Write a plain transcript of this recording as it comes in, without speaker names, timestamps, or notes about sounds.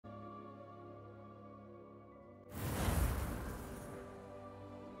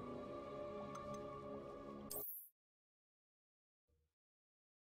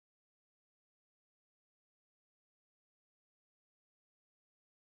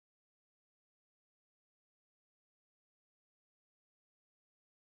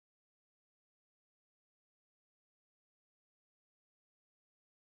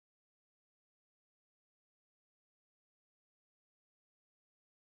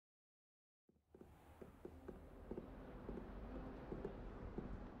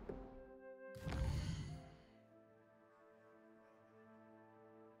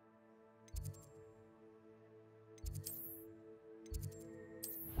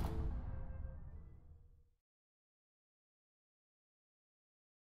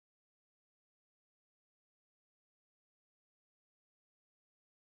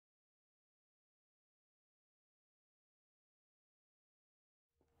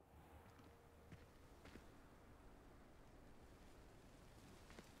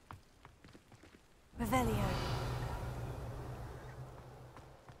Revelio.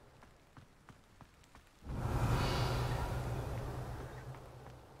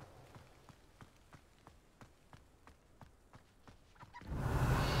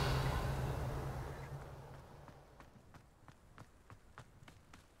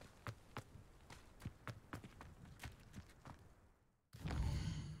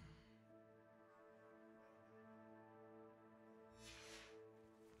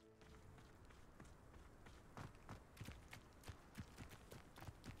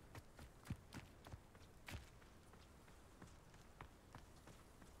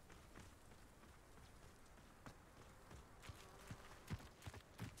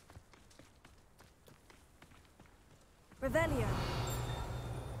 Revelio.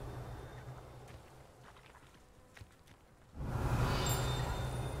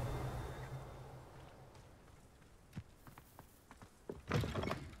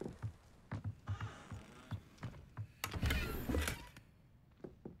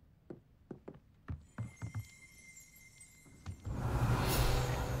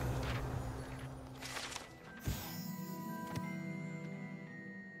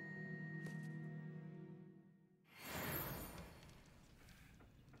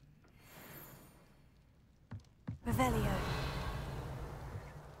 Revelio.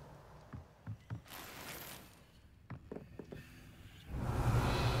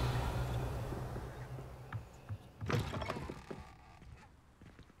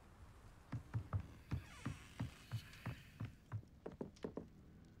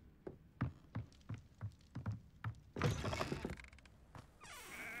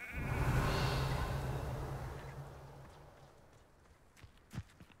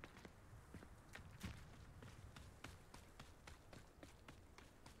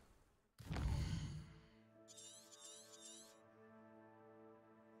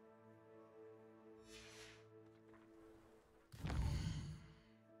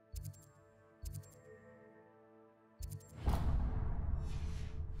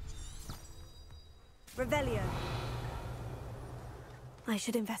 Revelio. I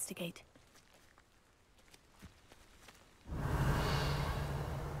should investigate.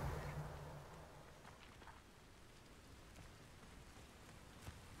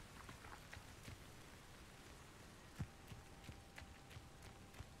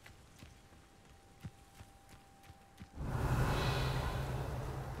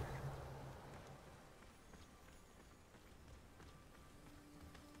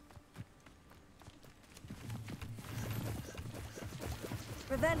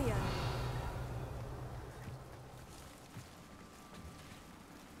 Revelio.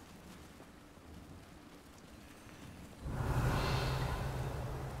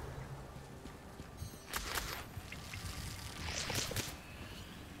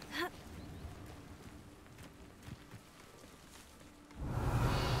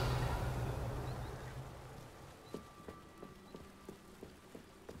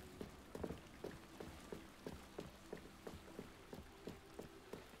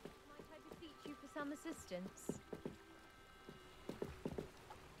 Some assistance.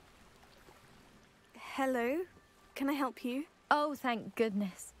 Hello, can I help you? Oh, thank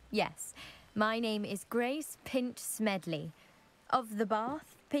goodness. Yes, my name is Grace Pinch Smedley, of the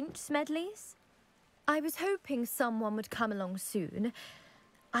Bath Pinch Smedleys. I was hoping someone would come along soon.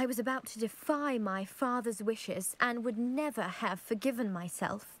 I was about to defy my father's wishes and would never have forgiven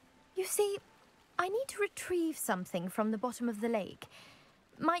myself. You see, I need to retrieve something from the bottom of the lake.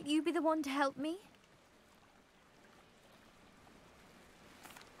 Might you be the one to help me?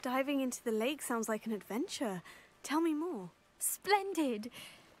 Diving into the lake sounds like an adventure. Tell me more. Splendid!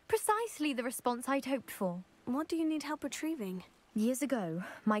 Precisely the response I'd hoped for. What do you need help retrieving? Years ago,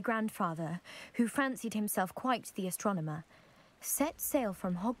 my grandfather, who fancied himself quite the astronomer, set sail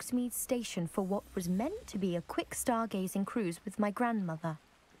from Hogsmeade Station for what was meant to be a quick stargazing cruise with my grandmother.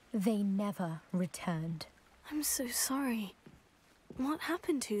 They never returned. I'm so sorry. What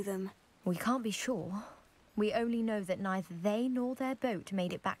happened to them? We can't be sure. We only know that neither they nor their boat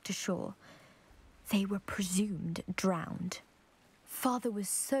made it back to shore. They were presumed drowned. Father was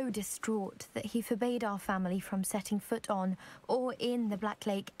so distraught that he forbade our family from setting foot on or in the Black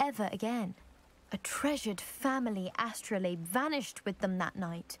Lake ever again. A treasured family astrolabe vanished with them that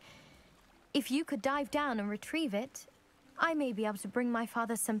night. If you could dive down and retrieve it, I may be able to bring my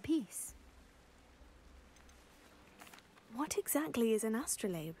father some peace. What exactly is an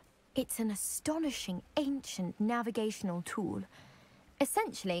astrolabe? It's an astonishing ancient navigational tool,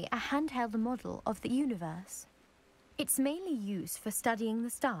 essentially a handheld model of the universe. It's mainly used for studying the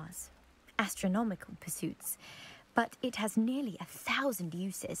stars, astronomical pursuits, but it has nearly 1,000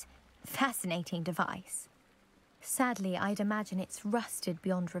 uses, Fascinating device. Sadly, I'd imagine it's rusted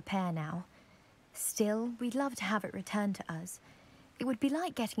beyond repair now. Still, we'd love to have it returned to us. It would be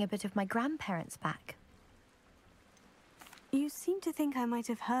like getting a bit of my grandparents back. You seem to think I might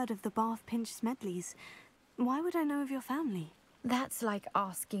have heard of the Bath Pinch Smedleys. Why would I know of your family? That's like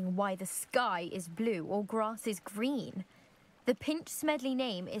asking why the sky is blue or grass is green. The Pinch Smedley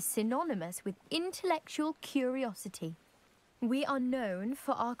name is synonymous with intellectual curiosity. We are known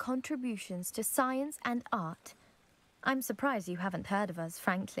for our contributions to science and art. I'm surprised you haven't heard of us,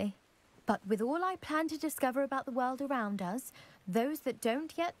 frankly. But with all I plan to discover about the world around us, those that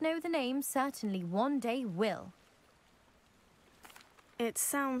don't yet know the name certainly one day will. It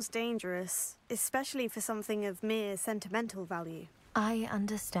sounds dangerous, especially for something of mere sentimental value. I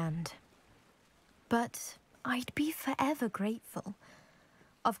understand. But I'd be forever grateful.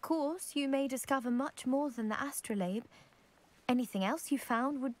 Of course, you may discover much more than the astrolabe. Anything else you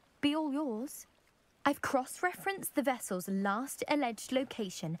found would be all yours. I've cross-referenced the vessel's last alleged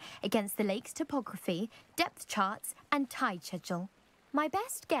location against the lake's topography, depth charts, and tide schedule. My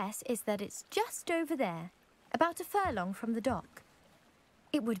best guess is that it's just over there, about a furlong from the dock.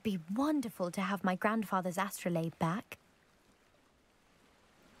 It would be wonderful to have my grandfather's astrolabe back.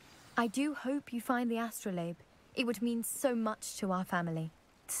 I do hope you find the astrolabe. It would mean so much to our family.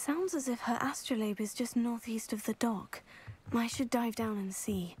 It sounds as if her astrolabe is just northeast of the dock. I should dive down and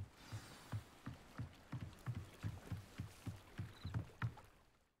see.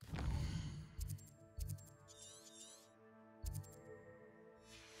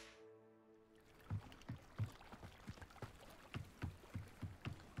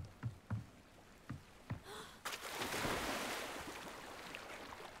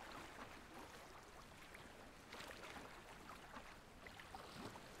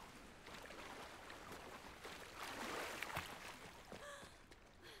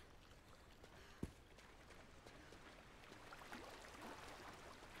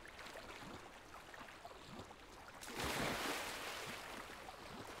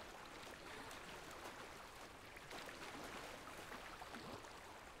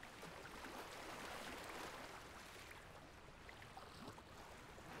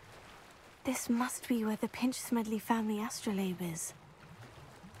 This must be where the Pinch Smedley family astrolabe is.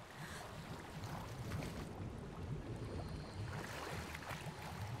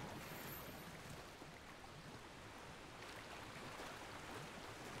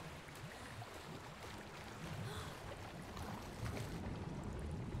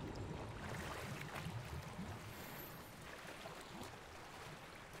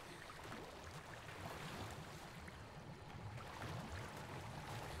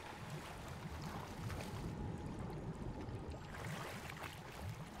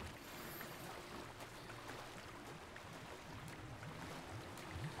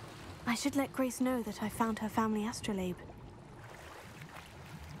 I should let Grace know that I found her family astrolabe.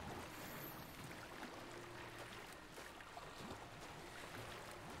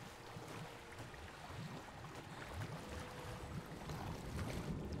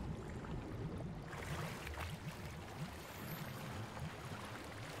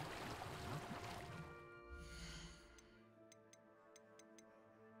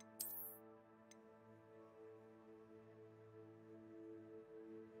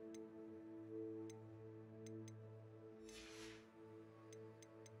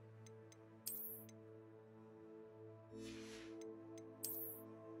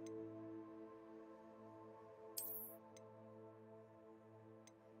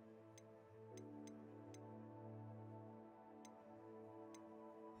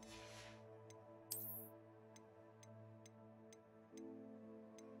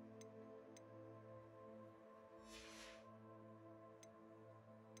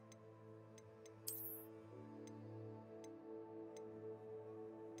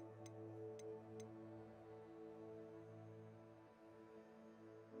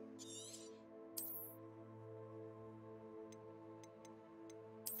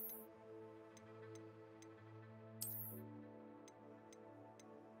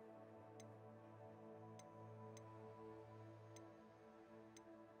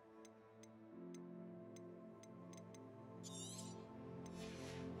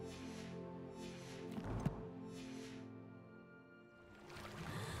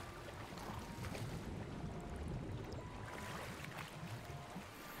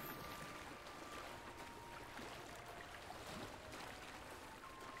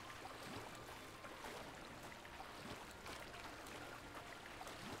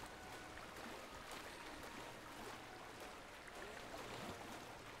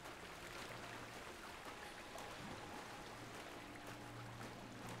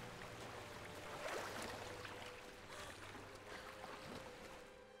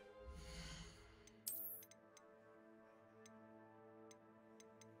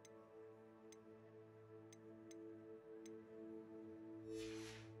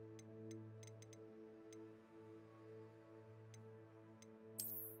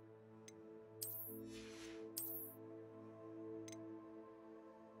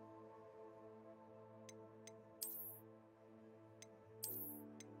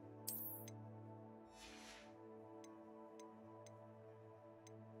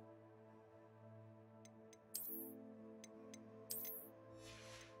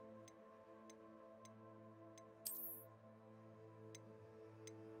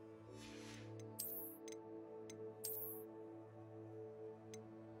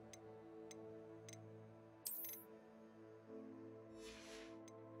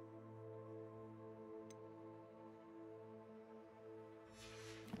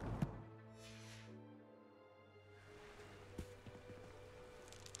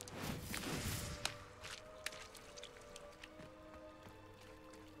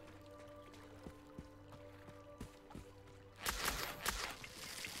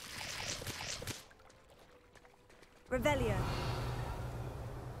 Revelio.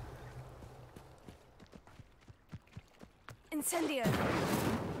 Incendio.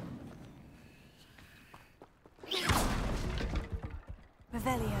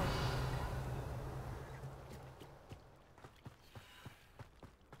 Revelio.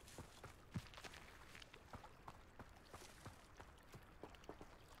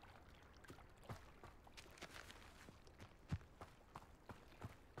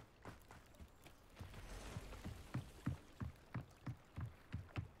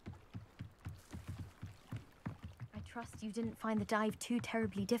 I trust you didn't find the dive too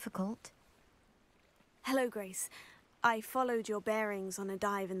terribly difficult. Hello, Grace. I followed your bearings on a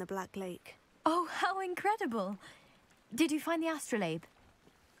dive in the Black Lake. Oh, how incredible! Did you find the astrolabe?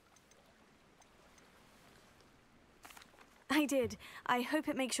 I did. I hope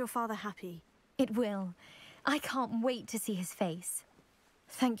it makes your father happy. It will. I can't wait to see his face.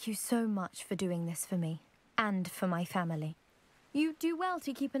 Thank you so much for doing this for me, and for my family. You do well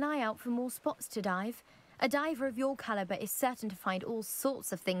to keep an eye out for more spots to dive. A diver of your caliber is certain to find all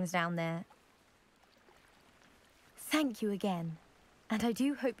sorts of things down there. Thank you again. And I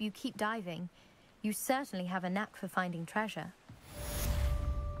do hope you keep diving. You certainly have a knack for finding treasure.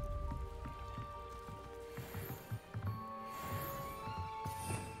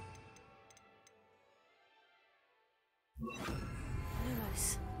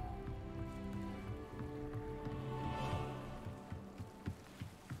 Lumos.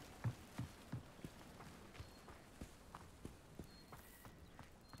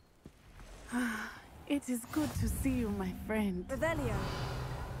 It is good to see you, my friend. Revelio.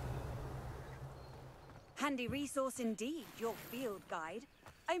 Handy resource indeed, your field guide.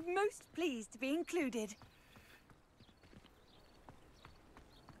 I'm most pleased to be included.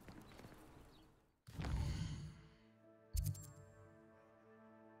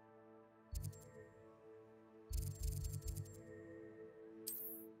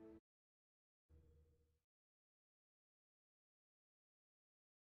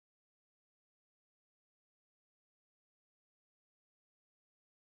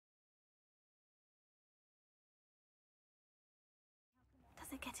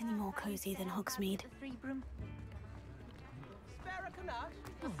 Does it get any more cozy than Hogsmeade?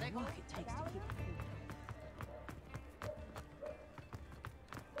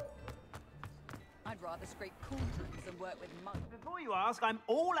 I'd rather scrape cauldrons than work with monks. Before you ask, I'm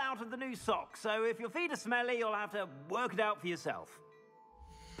all out of the new socks, so if your feet are smelly, you'll have to work it out for yourself.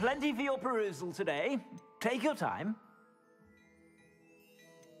 Plenty for your perusal today. Take your time.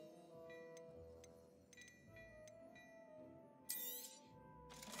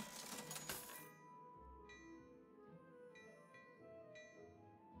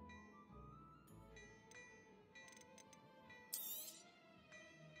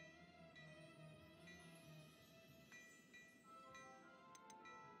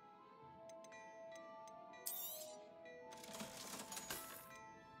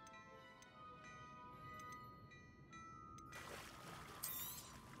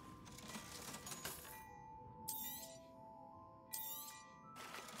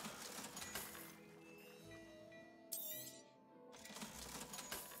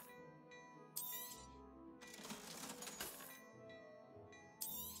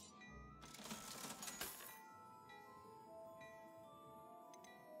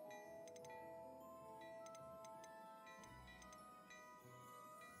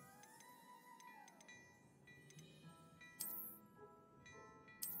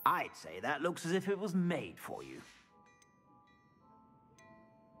 I'd say that looks as if it was made for you.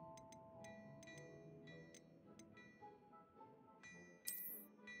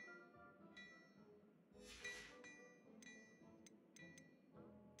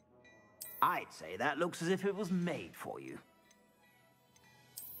 I'd say that looks as if it was made for you.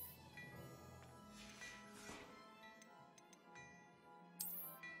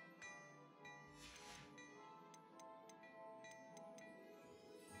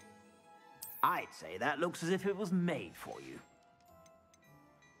 I'd say that looks as if it was made for you.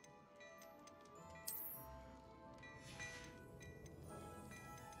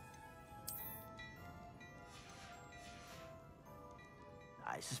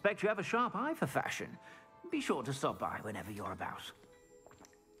 I suspect you have a sharp eye for fashion. Be sure to stop by whenever you're about.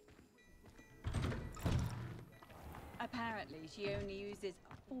 Apparently, she only uses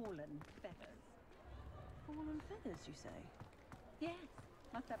fallen feathers. Fallen feathers, you say? Yes,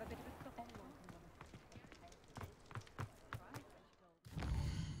 must have a bit of a soft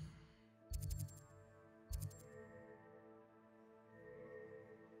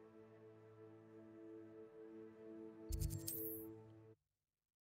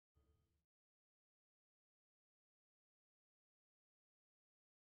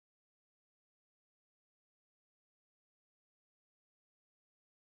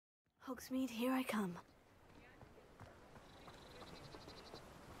Hogsmeade, here I come.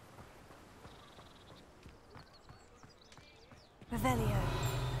 Revelio.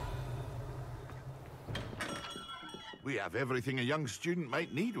 We have everything a young student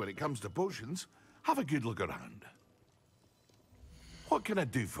might need when it comes to potions. Have a good look around. What can I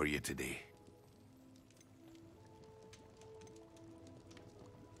do for you today?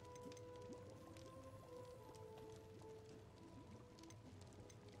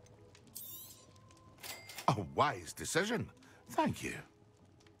 A wise decision. Thank you.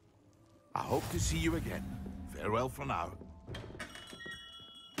 I hope to see you again. Farewell for now.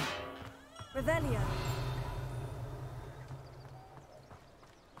 Revelio.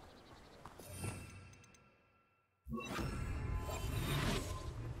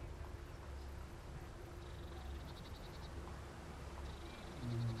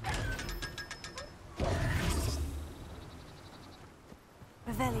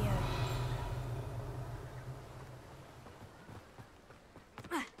 Revelio.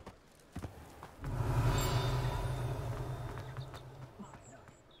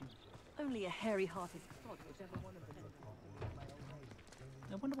 Only a hairy-hearted clod would ever want to believe.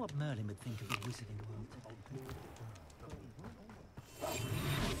 I wonder what Merlin would think of the wizarding world today.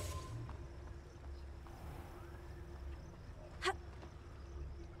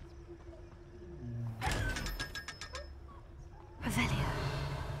 Revelio.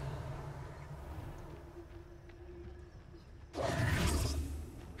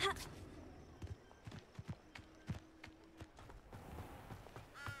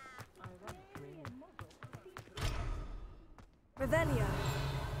 Revelio.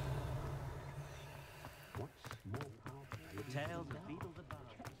 The tales of Beetle the Bard.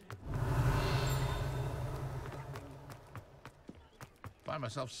 Find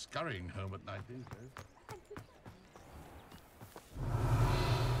myself scurrying home at night.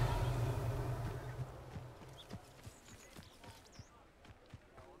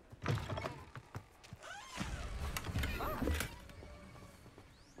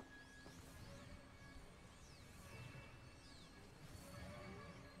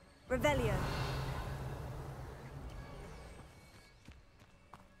 Revelio.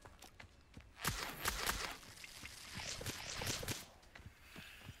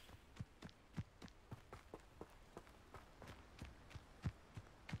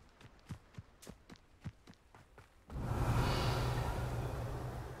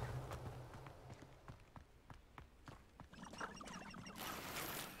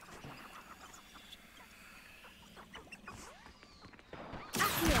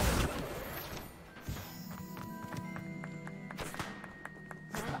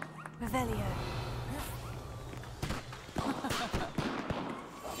 Revelio.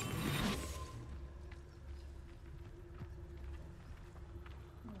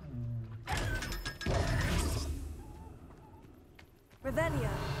 Revelio.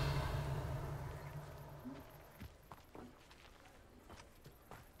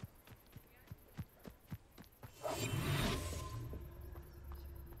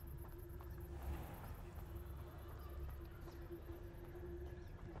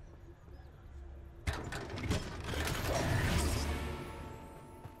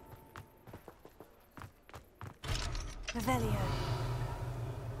 Revelio.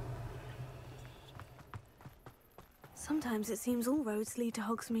 Sometimes it seems all roads lead to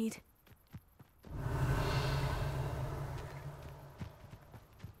Hogsmeade.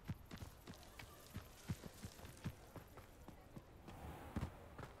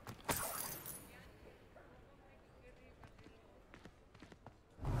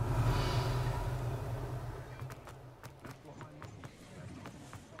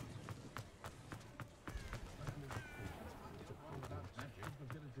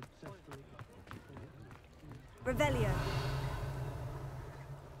 Revelio.